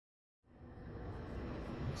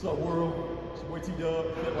What's up, world? It's your boy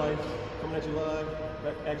T-Dub, Fit Life, coming at you live.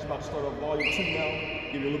 Actually about to start off volume 2 now.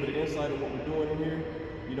 Give you a little bit of insight on what we're doing in here.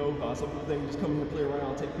 You know, some people think we just come here and play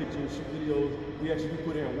around, take pictures, shoot videos. We actually do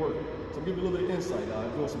put in work. So I'm giving you a little bit of insight. I'm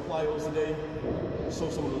doing some plyos today. Show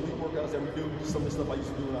some of the elite workouts that we do. Some of the stuff I used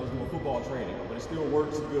to do when I was doing football training. But it still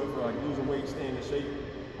works good for like losing weight, staying in shape.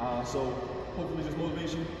 So hopefully this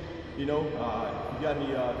motivates you. You know, if you got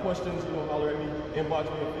any questions, you know, holler at me, inbox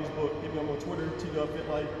me on Facebook, hit me on Twitter, T-Dub Fit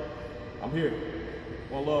Life. I'm here.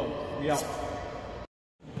 One love. We out.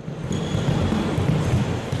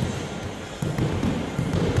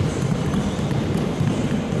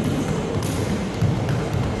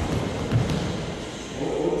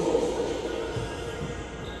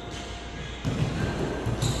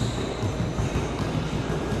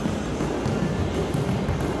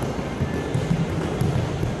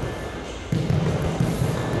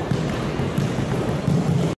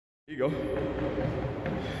 Go.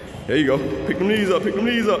 There you go. Pick them knees up. Pick them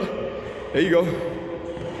knees up. There you go.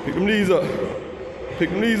 Pick them knees up. Pick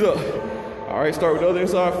them knees up. All right, start with the other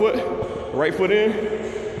inside foot. Right foot in.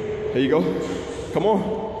 There you go. Come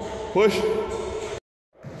on. Push.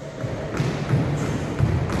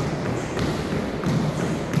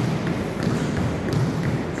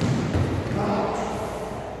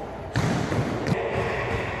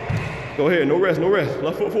 Go ahead. No rest. No rest.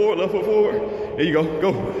 Left foot forward. Left foot forward. There you go.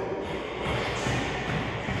 Go.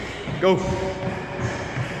 Go.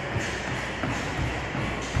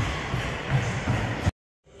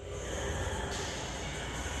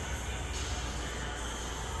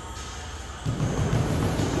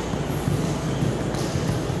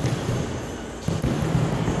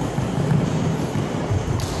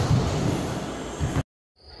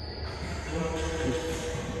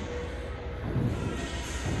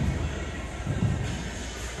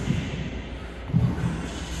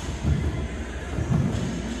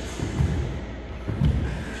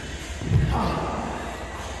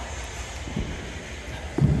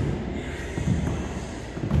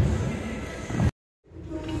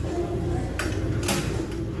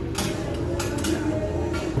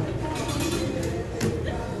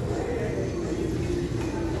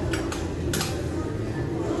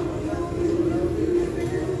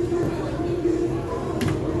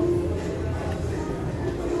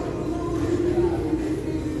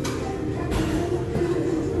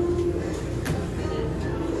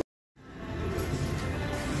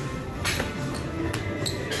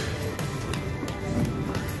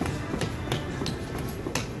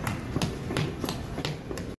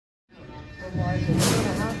 Like a year and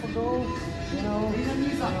a half ago, you know,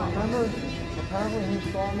 apparently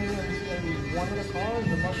he saw me in one of the cars.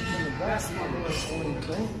 It must have been the best. I really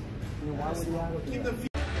think. You know, why would he have to do that?